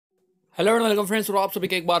Hello and welcome friends. और आप सभी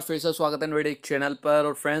का एक बार फिर से स्वागत है एंड्रॉइड एक चैनल पर।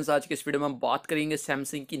 और फ्रेंड्स, आज की इस वीडियो में हम बात करेंगे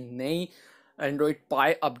सैमसंग की नई एंड्रॉइड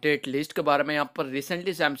पाई अपडेट लिस्ट के बारे में। यहाँ पर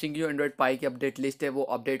रिसेंटली सैमसंग की जो एंड्रॉइड पाई की अपडेट लिस्ट है वो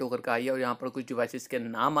अपडेट होकर के आई है और यहाँ पर कुछ डिवाइसेस के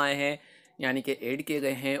नाम आए हैं, यानी कि ऐड किए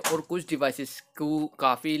गए हैं, और कुछ डिवाइसेस को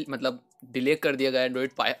काफ़ी डिले कर दिया गया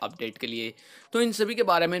एंड्रॉइड पाई अपडेट के लिए। तो इन सभी के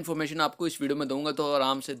बारे में इंफॉर्मेशन आपको इस वीडियो में दूंगा, तो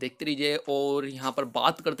आराम से देखते रहिए। और यहाँ पर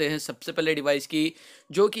बात करते हैं सबसे पहले डिवाइस की,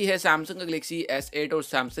 जो कि है सैमसंग का गलेक्सी S8 और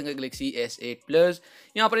सैमसंग का गलेक्सी S8 प्लस।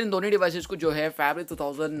 यहाँ पर इन दोनों डिवाइसेस को जो है फरवरी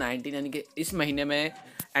 2019 यानी कि इस महीने में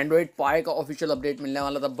एंड्रॉइड पाई का ऑफिशियल अपडेट मिलने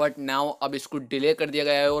वाला था, बट नाउ अब इसको डिले कर दिया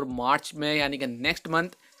गया है और मार्च में यानी कि नेक्स्ट मंथ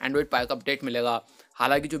एंड्रॉइड पाई का अपडेट मिलेगा।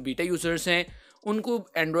 हालांकि जो बीटा यूजर्स हैं उनको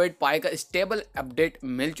एंड्रॉइड पाई का स्टेबल अपडेट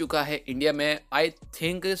मिल चुका है इंडिया में। आई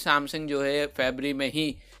थिंक सैमसंग जो है फरवरी में ही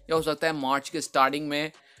या हो सकता है मार्च के स्टार्टिंग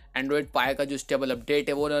में एंड्रॉइड पाई का जो स्टेबल अपडेट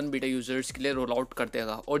है वो नॉन बीटा यूजर्स के लिए रोल आउट कर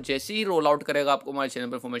देगा। और जैसे ही रोल आउट करेगा आपको हमारे चैनल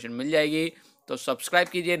पर इन्फॉर्मेशन मिल जाएगी। तो सब्सक्राइब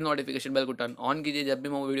कीजिए, नोटिफिकेशन बेल को टर्न ऑन कीजिए, जब भी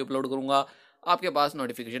मैं वीडियो अपलोड करूँगा आपके पास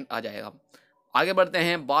नोटिफिकेशन आ जाएगा। आगे बढ़ते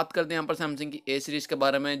हैं, बात करते हैं यहाँ पर सैमसंग की ए सीरीज़ के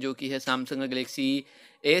बारे में, जो कि है सैमसंग का गलेक्सी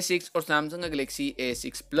A6 और सैमसंग का गलेक्सी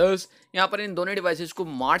A6 प्लस। यहाँ पर इन दोनों डिवाइसेस को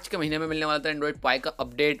मार्च के महीने में मिलने वाला था एंड्रॉइड पाई का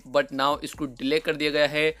अपडेट, बट नाउ इसको डिले कर दिया गया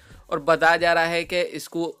है और बताया जा रहा है कि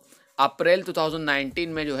इसको अप्रैल 2019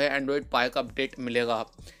 में जो है एंड्रॉइड पाई का अपडेट मिलेगा।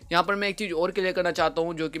 यहाँ पर मैं एक चीज़ और क्लियर करना चाहता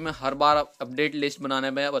हूँ, जो कि मैं हर बार अपडेट लिस्ट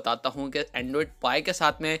बनाने में बताता हूँ कि एंड्रॉइड पाई के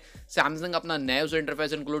साथ में सैमसंग अपना नया यूजर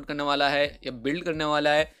इंटरफेस इंक्लूड करने वाला है या बिल्ड करने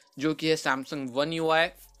वाला है, जो कि है सैमसंग वन UI।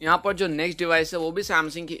 यहाँ पर जो नेक्स्ट डिवाइस है वो भी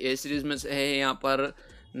सैमसंग की ए सीरीज़ में से है। यहाँ पर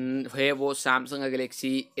है वो सैमसंग का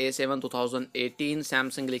Galaxy A7 2018,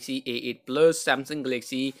 Samsung Galaxy A8 plus, Samsung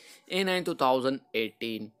Galaxy A9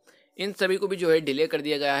 2018। इन सभी को भी जो है डिले कर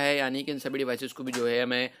दिया गया है, यानी कि इन सभी डिवाइसेस को भी जो है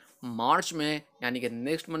हमें मार्च में यानी कि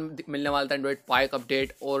नेक्स्ट मंथ मिलने वाला था एंड्रॉइड पाई का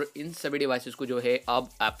अपडेट। और इन सभी डिवाइसेस को जो है अब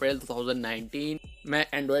अप्रैल 2019 में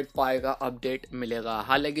एंड्रॉइड पाई का अपडेट मिलेगा।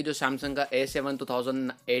 हालांकि जो सैमसंग का A7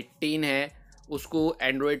 2018 है उसको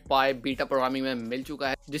एंड्रॉइड पाई बीटा प्रोग्रामिंग में मिल चुका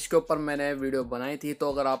है, जिसके ऊपर मैंने वीडियो बनाई थी।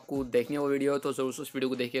 तो अगर आपको देखनी है वो वीडियो तो ज़रूर उस वीडियो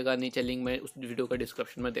को देखिएगा, नीचे लिंक मैं उस वीडियो का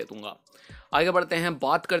डिस्क्रिप्शन में दे दूंगा। आगे बढ़ते हैं,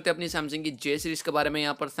 बात करते हैं अपनी सैमसंग की J सीरीज़ के बारे में।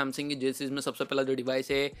 यहाँ पर सैमसंग की J सीरीज़ में सबसे पहला जो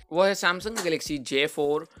डिवाइस है वो है सैमसंग का गलेक्सी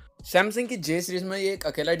J4। सैमसंग की J सीरीज़ में ये एक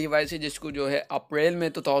अकेला डिवाइस है जिसको जो है अप्रैल में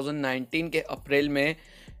 2019 के अप्रैल में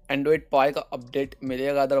एंड्रॉइड पाई का अपडेट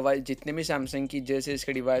मिलेगा। अदरवाइज जितने भी सैमसंग की J सीरीज़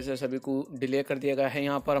के डिवाइस है सभी को डिले कर दिया गया है।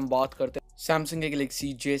 यहाँ पर हम बात करते हैं सैमसंग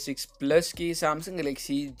गलेक्सी J6 प्लस की, सैमसंग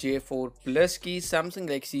गलेक्सी J4 प्लस की, सैमसंग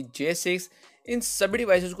गलेक्सी J6। इन सभी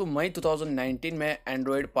डिवाइसेस को मई 2019 में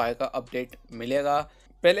एंड्रॉइड पाई का अपडेट मिलेगा।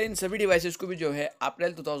 पहले इन सभी डिवाइसेस को भी जो है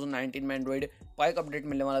अप्रैल 2019 में एंड्रॉइड पाई का अपडेट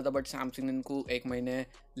मिलने वाला था, बट सैमसंग ने इनको एक महीने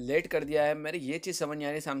लेट कर दिया है। मेरी ये चीज़ समझ नहीं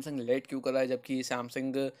आ रही सैमसंग लेट क्यों कर रहा है, जबकि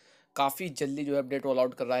सैमसंग काफ़ी जल्दी जो है अपडेट रोल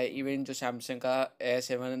आउट कर रहा है। इवन जो सैमसंग का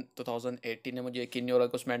A7 2018 है, मुझे यकीन नहीं हो रहा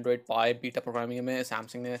कि उसमें एंड्रॉइड पाई बीटा प्रोग्रामिंग में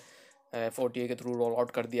सैमसंग ने 40 के थ्रू रोल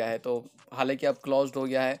आउट कर दिया है। तो हालांकि अब क्लोज्ड हो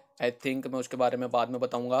गया है, आई थिंक मैं उसके बारे में बाद में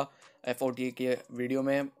बताऊंगा 40 के वीडियो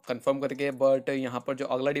में कंफर्म करके। बट यहाँ पर जो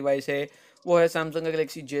अगला डिवाइस है वो है सैमसंग का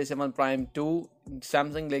Galaxy J7 Prime 2,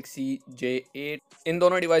 Samsung Galaxy J8। इन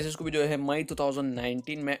दोनों डिवाइसेस को भी जो है मई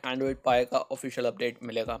 2019 में एंड्रॉइड पाई का ऑफिशियल अपडेट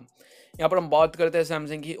मिलेगा। यहाँ पर हम बात करते हैं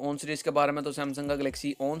सैमसंग की ओन सीरीज़ के बारे में। तो सैमसंग का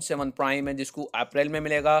गलेक्सी ओन 7 प्राइम है जिसको अप्रैल में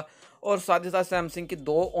मिलेगा, और साथ ही साथ सैमसंग के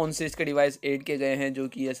दो ऑन सीरीज़ के डिवाइस ऐड किए गए हैं, जो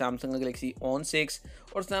कि है सैमसंग का गलेक्सी ऑन 6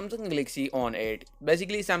 और Samsung Galaxy on 8।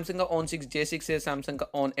 Basically Samsung का ऑन 6 J6 है, सैमसंग का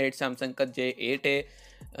ऑन 8 सैमसंग का J8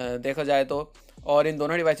 है देखा जाए तो। और इन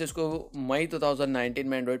दोनों डिवाइसेस को मई 2019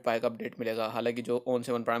 में एंड्रॉइड पाई का अपडेट मिलेगा। हालांकि जो ऑन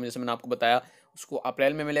 7 प्राइम जैसे मैंने आपको बताया उसको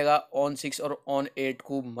अप्रैल में मिलेगा, ऑन 6 और ऑन 8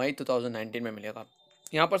 को मई 2019 में मिलेगा।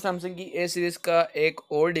 यहाँ पर सैमसंग की ए सीरीज़ का एक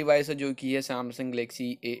और डिवाइस है जो कि है सैमसंग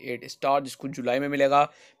गलेक्सी A8 स्टार, जिसको जुलाई में मिलेगा।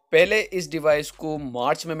 पहले इस डिवाइस को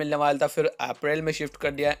मार्च में मिलने वाला था, फिर अप्रैल में शिफ्ट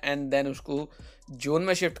कर दिया एंड देन उसको जून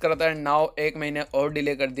में शिफ्ट करा था एंड नाउ एक महीने और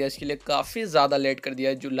डिले कर दिया। इसके लिए काफ़ी ज़्यादा लेट कर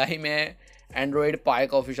दिया। जुलाई में एंड्रॉयड पाई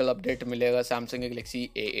का ऑफिशियल अपडेट मिलेगा सैमसंग गलेक्सी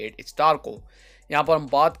A8 स्टार को। यहाँ पर हम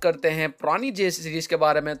बात करते हैं पुरानी J सीरीज़ के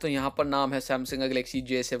बारे में। तो यहाँ पर नाम है Samsung Galaxy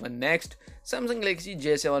J7 next, Samsung Galaxy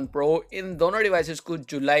J7 pro. इन दोनों डिवाइसेस को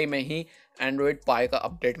जुलाई में ही एंड्रॉइड पाई का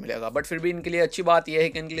अपडेट मिलेगा। बट फिर भी इनके लिए अच्छी बात यह है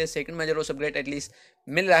कि इनके लिए second major OS update at least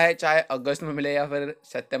मिल रहा है, चाहे अगस्त में मिले या फिर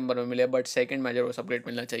सितंबर में मिले, but second major OS update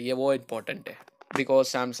मिलना चाहिए, वो इंपॉर्टेंट है। बिकॉज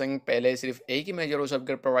सैमसंग पहले सिर्फ एक ही मेजर ओएस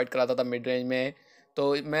अपडेट प्रोवाइड कराता था मिड रेंज में।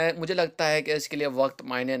 तो मुझे लगता है कि इसके लिए वक्त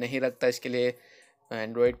मायने नहीं रखता, इसके लिए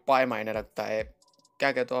एंड्रॉइड पाई मायने रखता है।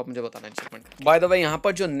 क्या कहते हो आप, मुझे बताना चाहिए कमेंट। बाय द वे यहाँ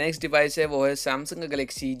पर जो नेक्स्ट डिवाइस है वो है सैमसंग का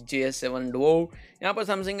गलेक्सी J7 Duo। यहाँ पर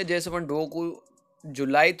सैमसंग के J7 Duo को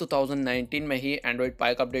जुलाई 2019 में ही एंड्रॉयड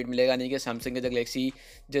पाई का अपडेट मिलेगा, यानी कि सैमसंग के गलेक्सी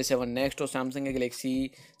J7 नेक्स्ट और सैमसंग के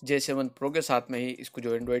गलेक्सी J7 प्रो के साथ में ही इसको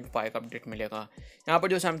जो एंड्रॉयड पाई का अपडेट मिलेगा। यहाँ पर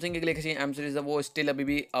जो सैमसंग की गलेक्सी एम सीरीज़ है वो स्टिल अभी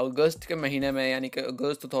भी अगस्त के महीने में, यानी कि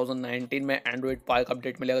अगस्त 2019 में एंड्रॉयड पाई का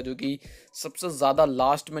अपडेट मिलेगा, जो कि सबसे ज़्यादा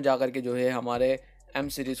लास्ट में जा कर के जो है हमारे एम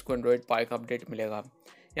सीरीज़ को एंड्रॉयड पाई का अपडेट मिलेगा।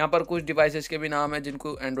 यहाँ पर कुछ डिवाइसेस के भी नाम है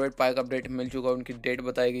जिनको एंड्रॉयड पाई का अपडेट मिल चुका है, उनकी डेट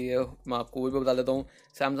बताई गई है, मैं आपको वो भी बता देता हूँ।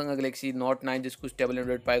 सैमसंग का गलेक्सी नोट 9 जिसको स्टेबल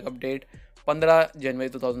एंड्रॉयड पाई का अपडेट 15 जनवरी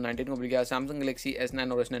 2019 को मिल गया। सैमसंग गलेक्सी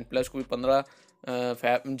S9 और S9 प्लस को भी 15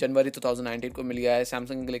 जनवरी 2019 को मिल गया है।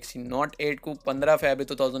 सैमसंग गलेक्सी नोट 8 को 15 फरवरी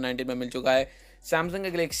 2019 में मिल चुका है। सैमसंग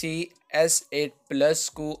गलेक्सी S8 प्लस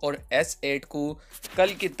को और S8 को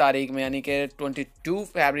कल की तारीख में, यानी कि 22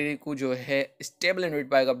 फरवरी को जो है स्टेबल एंड्रॉयड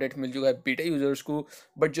पाई का अपडेट मिल चुका है बीटा यूज़र्स को।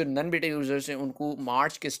 बट जो नॉन बीटा यूज़र्स हैं उनको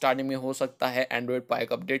मार्च के स्टार्टिंग में हो सकता है एंड्रॉयड पाई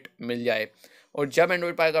का अपडेट मिल जाए। और जब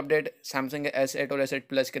एंड्रॉयड पाई का अपडेट सैमसंग के S8 और S8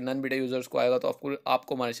 प्लस के नॉन बीटा यूज़र्स को आएगा तो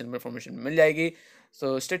आपको हमारे चैनल पर इन्फॉर्मेशन मिल जाएगी।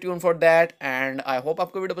 So stay tune for that and I hope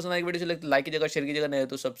आपको वीडियो पसंद आएगी। वीडियो से लाइक कीजिएगा, शेयर कीजिएगा, नहीं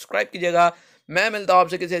तो सब्सक्राइब कीजिएगा। मैं मिलता हूँ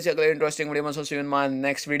आपसे किसी ऐसे अगले इंटरेस्टिंग वीडियो में। सो सी you in my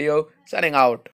next video, signing out.